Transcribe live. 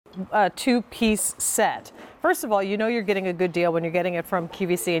two-piece set. First of all, you know you're getting a good deal when you're getting it from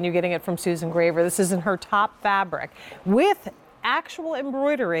QVC and you're getting it from Susan Graver. This is in her top fabric with actual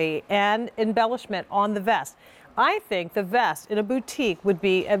embroidery and embellishment on the vest. I think the vest in a boutique would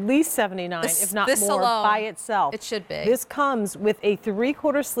be at least $79, if not more, alone, by itself. It should be. This comes with a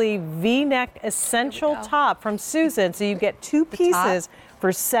 3/4 sleeve V-neck essential top from Susan, so you get two pieces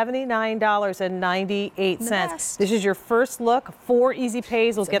for $79.98. This is your first look. 4 easy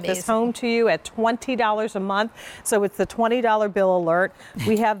pays will get this home to you at $20 a month. So it's the $20 bill alert.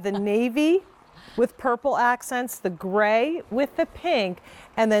 We have the navy with purple accents, the gray with the pink,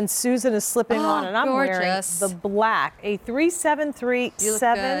 and then Susan is slipping on, and I'm wearing the black, a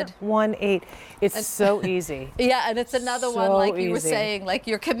 373718. It's so easy. Yeah, and it's another one, like you were saying, like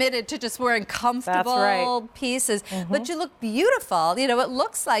you're committed to just wearing comfortable pieces, but you look beautiful. You know, it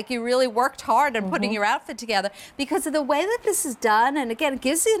looks like you really worked hard on putting your outfit together because of the way that this is done. And again, it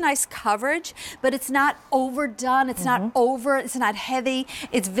gives you a nice coverage, but it's not overdone. It's not it's not heavy.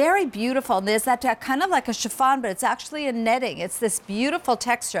 It's very beautiful. And there's that kind of like a chiffon, but it's actually a netting. It's this beautiful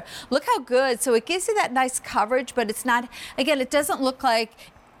texture. Look how good. So it gives you that nice coverage, but it's not, again, it doesn't look like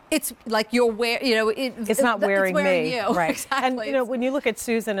it's like you're wearing, you know, it's not wearing me. You. Right. Exactly. And, you know, when you look at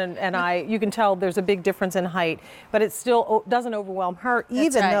Susan and I, you can tell there's a big difference in height, but it still doesn't overwhelm her,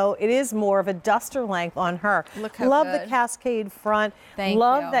 even though it is more of a duster length on her. Look how Love good. The cascade front. Thank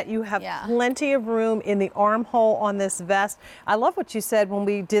love you. that you have plenty of room in the armhole on this vest. I love what you said when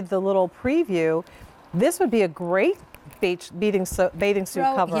we did the little preview. This would be a great bathing suit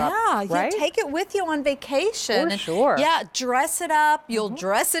cover up, right? You take it with you on vacation. For sure. Yeah, dress it up. You'll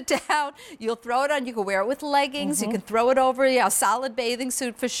dress it down. You'll throw it on. You can wear it with leggings. You can throw it over a solid bathing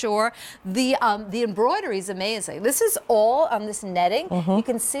suit for sure. The embroidery is amazing. This is all on this netting. You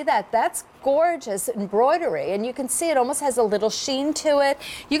can see that. That's gorgeous embroidery, and you can see it almost has a little sheen to it.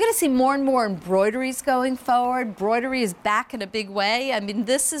 You're going to see more and more embroideries going forward. Embroidery is back in a big way. I mean,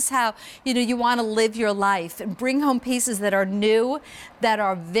 this is how, you know, you want to live your life and bring home pieces that are new, that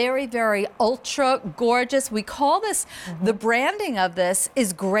are very, very ultra gorgeous. We call this, the branding of this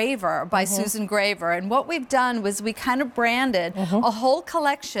is GRAVER by Susan Graver. And what we've done was we kind of branded a whole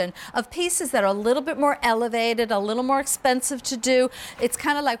collection of pieces that are a little bit more elevated, a little more expensive to do. It's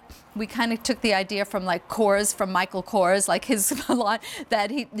kind of like, we kind of took the idea from like Kors, from Michael Kors, like his salon,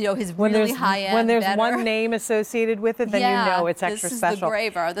 that he, you know, his really high end. When there's one name associated with it, then you know it's extra special. This is the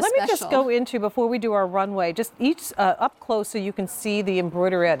GRAVER, the Let me just go into, before we do our runway, just each up close so you can see the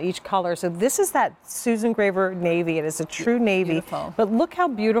embroidery on each color. So this is that Susan Graver navy. It is a true navy. Beautiful. But look how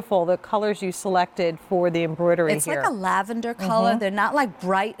beautiful the colors you selected for the embroidery it's here. It's like a lavender color. They're not like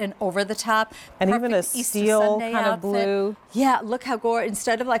bright and over the top. And even a steel kind of blue. Yeah, look how gorgeous.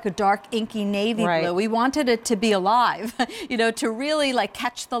 Instead of like a dark inky navy blue, we wanted it to be alive, you know, to really like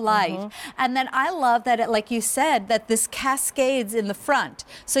catch the light. And then I love that, like you said, that this cascades in the front.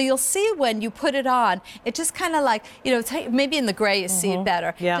 So you'll see when you put it on, it just kind of like, you know, maybe in the gray you see it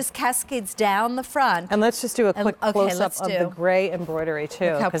better. Just cascades down the front. And let's just do a quick close-up of the gray embroidery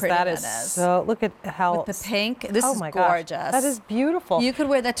too, because that is so, look at how. With the pink, this is gorgeous. Gosh, that is beautiful. You could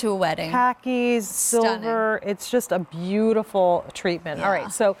wear that to a wedding. Khakis, silver, it's just a beautiful treatment. All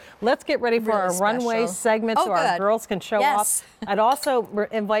right, so let's get ready for our runway segment so our girls can show off. I'd also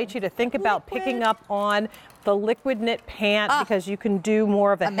invite you to think about picking up on the liquid knit pant because you can do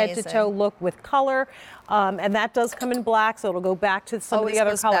more of a head-to-toe look with color. And that does come in black, so it'll go back to some of the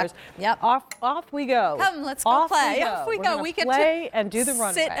other colors. Off we go. Come, let's go play. Off we go. We can play and do the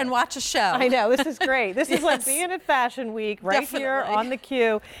runway. Sit and watch a show. I know, this is great. This is like being at Fashion Week right here on the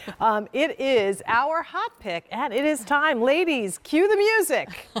Q. It is our hot pick, and it is time. Ladies, cue the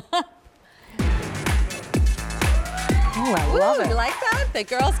music. Oh, I love it. You like that? The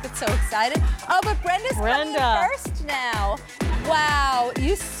girls get so excited. Oh, but Brenda's coming first now. Wow,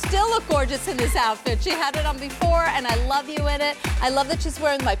 you still look gorgeous in this outfit. She had it on before, and I love you in it. I love that she's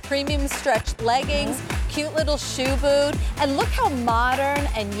wearing my premium stretched leggings, cute little shoe boot, and look how modern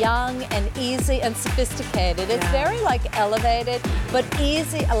and young and easy and sophisticated. It's very like elevated, but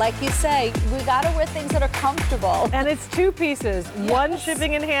easy. Like you say, we gotta wear things that are comfortable. And it's 2 pieces, 1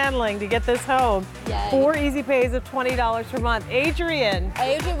 shipping and handling to get this home. 4 easy pays of $20 per month. Adrienne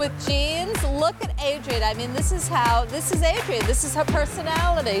with jeans. Look at Adrienne. I mean, this is Adrienne. This is her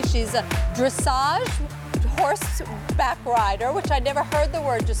personality. She's a dressage horseback rider, which I never heard the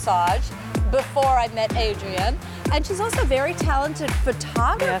word dressage before I met Adrienne. And she's also a very talented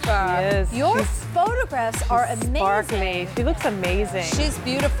photographer. Yes, she is. Your photographs are amazing. Sparkly. She looks amazing. She's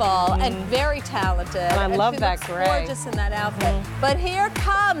beautiful and very talented. And I love that she gray. looks gorgeous in that outfit. But here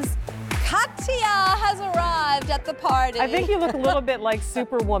comes Katya has arrived at the party. I think you look a little bit like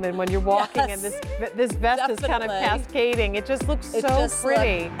Superwoman when you're walking, and this vest is kind of cascading. It just looks so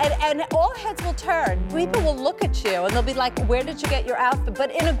pretty. And all heads will turn. People will look at you and they'll be like, where did you get your outfit?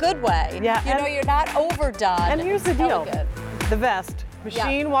 But in a good way. Yeah. You know, you're not overdone. And here's the deal. The vest.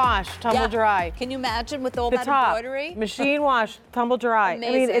 Machine wash, tumble dry. Can you imagine with all that embroidery? Machine wash, tumble dry.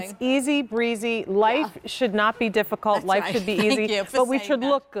 Amazing. I mean, it's easy breezy. Life should not be difficult. Life should be easy. But we should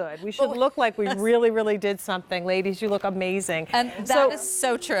look good. We should look like we really, really did something. Ladies, you look amazing. And that is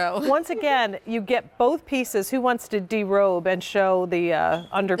so true. Once again, you get both pieces. Who wants to derobe and show the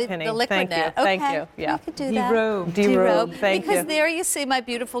underpinning? The liquid knit. Thank you. Yeah. We could do that. Derobe. Thank you. Because there you see my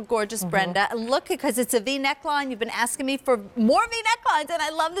beautiful, gorgeous Brenda. And look, because it's a V neckline. You've been asking me for more V necklines. And I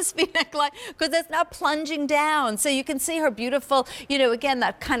love this V neckline because it's not plunging down. So you can see her beautiful, you know, again,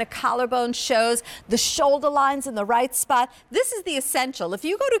 that kind of collarbone shows the shoulder lines in the right spot. This is the essential. If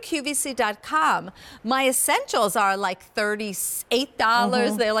you go to QVC.com, my essentials are like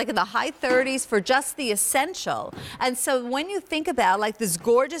 $38. They're like in the high 30s for just the essential. And so when you think about like this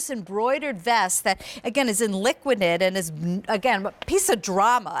gorgeous embroidered vest that, again, is in liquid knit and is, again, a piece of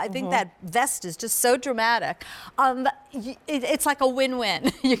drama. I think that vest is just so dramatic. It's like a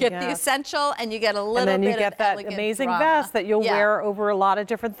win-win. You get the essential and you get a little bit of And then you get that amazing vest that you'll wear over a lot of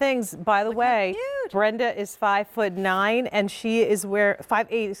different things. By the way, Brenda is 5'9" and she is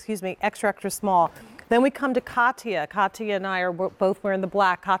 5'8", excuse me, extra small. Then we come to Katya. Katya and I are both wearing the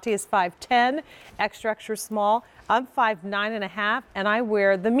black. Katya is 5'10", extra small. I'm 5'9.5", and I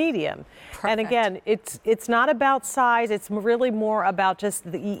wear the medium. Perfect. And again, it's not about size. It's really more about just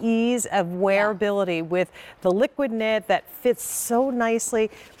the ease of wearability with the liquid knit that fits so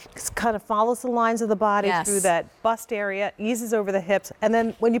nicely. Kind of follows the lines of the body through that bust area, eases over the hips, and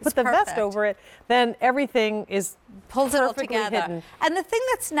then when you put the vest over it, then everything is pulls it all together. Hidden. And the thing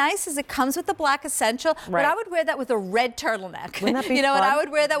that's nice is it comes with the black essential, but I would wear that with a red turtleneck. Wouldn't that be you know, fun? and I would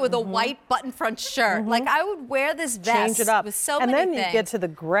wear that with a white button front shirt. Like I would wear this vest change it up with so and many then things. You get to the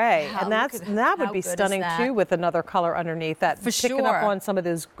gray, and that would be stunning too with another color underneath that. For picking up on some of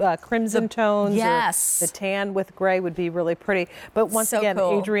those crimson tones. Yes. Or the tan with gray would be really pretty. But once again,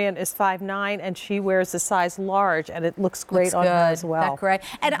 Adrienne is 5'9", and she wears a size large, and it looks great on her as well. That's great.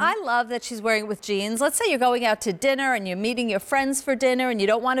 And I love that she's wearing it with jeans. Let's say you're going out to dinner and you're meeting your friends for dinner and you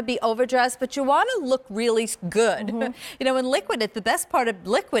don't want to be overdressed, but you want to look really good. You know, in liquid knit, the best part of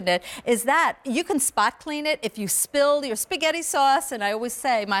liquid knit is that you can spot clean it if you spill your spaghetti sauce. And I always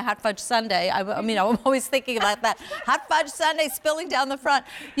say my hot fudge sundae, I mean, I'm always thinking about that. Hot fudge sundae spilling down the front.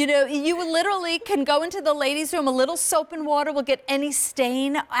 You know, you literally can go into the ladies' room, a little soap and water will get any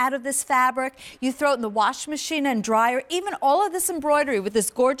stain out of this fabric. You throw it in the wash machine and dryer. Even all of this embroidery with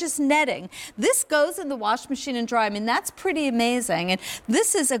this gorgeous netting, this goes in the wash machine and dryer. I mean, that's pretty amazing. And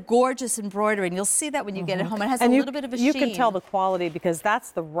this is a gorgeous embroidery, and you'll see that when you get it home. It has a little bit of a sheen. You can tell the quality because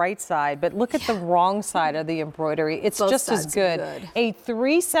that's the right side, but look at the wrong side of the embroidery. It's just as good.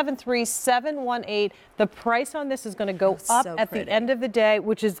 8373718. The price on this is going to go up at the end of the day,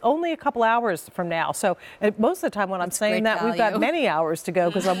 which is only a couple hours from now. So most of the time when I'm saying that, we've got many hours to go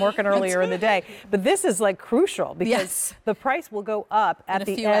because I'm working earlier in the day. But this is like crucial because the price will go up at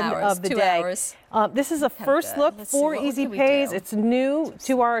the end of the day. This is a first look, 4 easy pays. It's new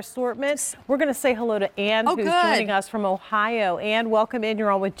to our assortment. We're going to say hello to Ann, who's joining us from Ohio. Ann, welcome in.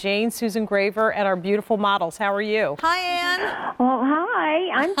 You're on with Jane, Susan Graver, and our beautiful models. How are you? Hi, Ann. Well, hi.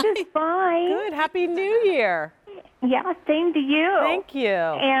 I'm just fine. Good. Happy New Year. Yeah, same to you. Thank you.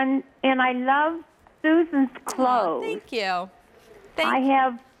 And I love Susan's clothes. Thank you. I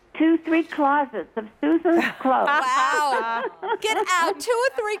have 2-3 closets of Susan's clothes. Wow. Get out. 2 or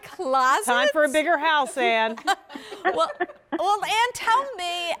 3 closets? Time for a bigger house, Ann. Well, Ann, tell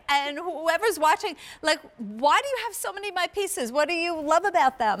me, and whoever's watching, like, why do you have so many of my pieces? What do you love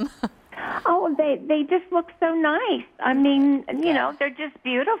about them? Oh, they just look so nice. I mean, you know, they're just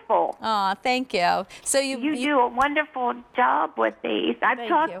beautiful. Oh, thank you. So you do a wonderful job with these. I've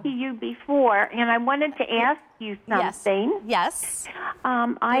talked to you before, and I wanted to ask you something. Yes.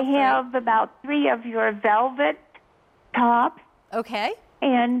 I have about 3 of your velvet tops. Okay.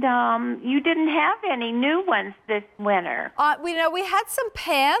 And you didn't have any new ones this winter. We had some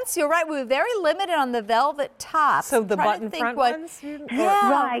pants. You're right. We were very limited on the velvet tops. So the button front ones?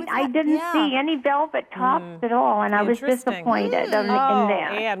 Right. I didn't see any velvet tops at all, and I was disappointed in them.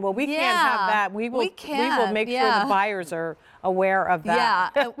 Ann, well, we can't have that. We will make sure the buyers are aware of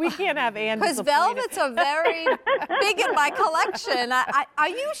that. Yeah. We can't have Ann because velvets are very big in my collection.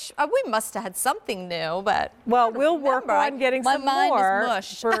 We must have had something new, but well, we'll work on getting some more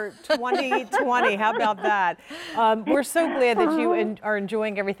for 2020. How about that? We're so glad that you are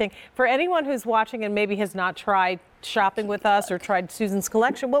enjoying everything. For anyone who's watching and maybe has not tried shopping with us or tried Susan's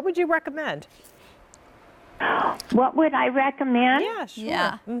collection, what would you recommend? What would I recommend? Yeah, sure.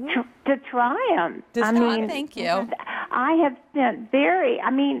 Yeah. To try them. Thank you. I have sent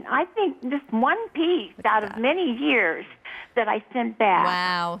I think just one piece out of many years that I sent back.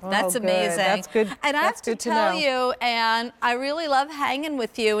 Wow, that's amazing. That's good. And I have to tell you, Anne, I really love hanging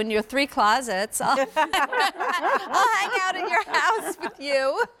with you in your 3 closets. I'll hang out in your house with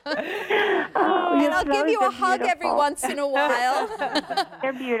you. And I'll give you a hug every once in a while.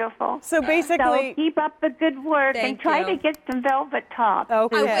 They're beautiful. So basically, so keep up the good work and try to get some velvet tops.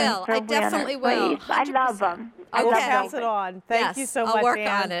 Okay. I will. I definitely will. I love them. I will pass it on. Thank you so much, I'll work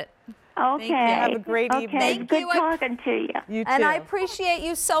Anne. on it. Okay. Have a great evening. Good talking to you. You too. And I appreciate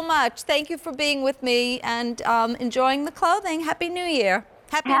you so much. Thank you for being with me and enjoying the clothing. Happy New Year.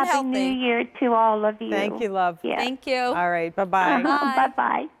 Happy and healthy. Happy New Year to all of you. Thank you, love. Yeah. Thank you. All right. Bye-bye.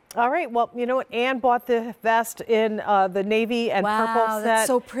 Bye-bye. All right. Well, you know what? Anne bought the vest in the navy and purple set. That's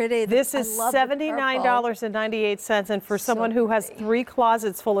so pretty. This is $79.98. And for someone who has 3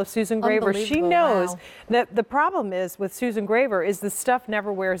 closets full of Susan Graver, she knows that the problem is with Susan Graver is the stuff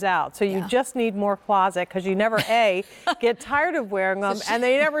never wears out. So you just need more closet because you never, A, get tired of wearing them, and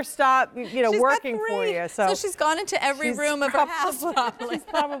they never stop, working for you. So she's gone into every room of her house probably. She's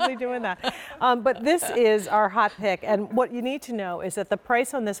probably doing that. But this is our hot pick. And what you need to know is that the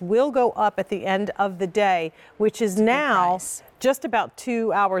price on this will go up at the end of the day, which is now just about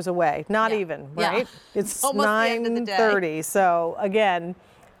 2 hours away. Not even, right? It's almost 9:30. So again,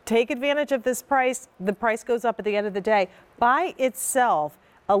 take advantage of this price. The price goes up at the end of the day. By itself,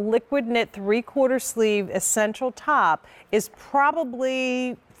 a liquid knit 3/4 sleeve essential top is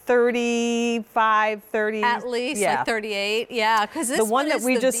probably 35, 30. At least like 38, because the one that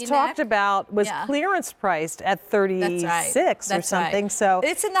we just talked about was clearance priced at 36 or something. So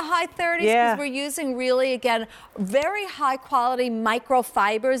it's in the high 30s because we're using really, again, very high quality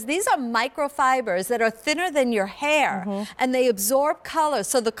microfibers. These are microfibers that are thinner than your hair and they absorb color,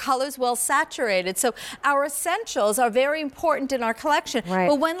 so the color's well saturated. So our essentials are very important in our collection.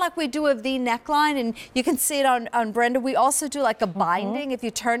 But when we do a V neckline, and you can see it on Brenda, we also do like a binding. If you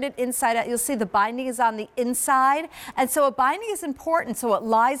turn it inside out, you'll see the binding is on the inside. And so a binding is important so it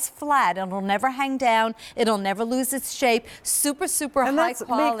lies flat and it'll never hang down. It'll never lose its shape. Super, super high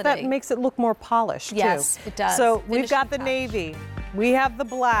quality. That makes it look more polished, yes, too. It does. So we've got the navy, we have the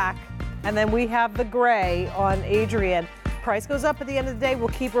black, and then we have the gray on Adrian. Price goes up at the end of the day. We'll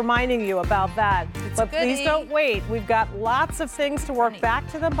keep reminding you about that. But please don't wait. We've got lots of things to work back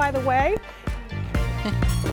to them, by the way.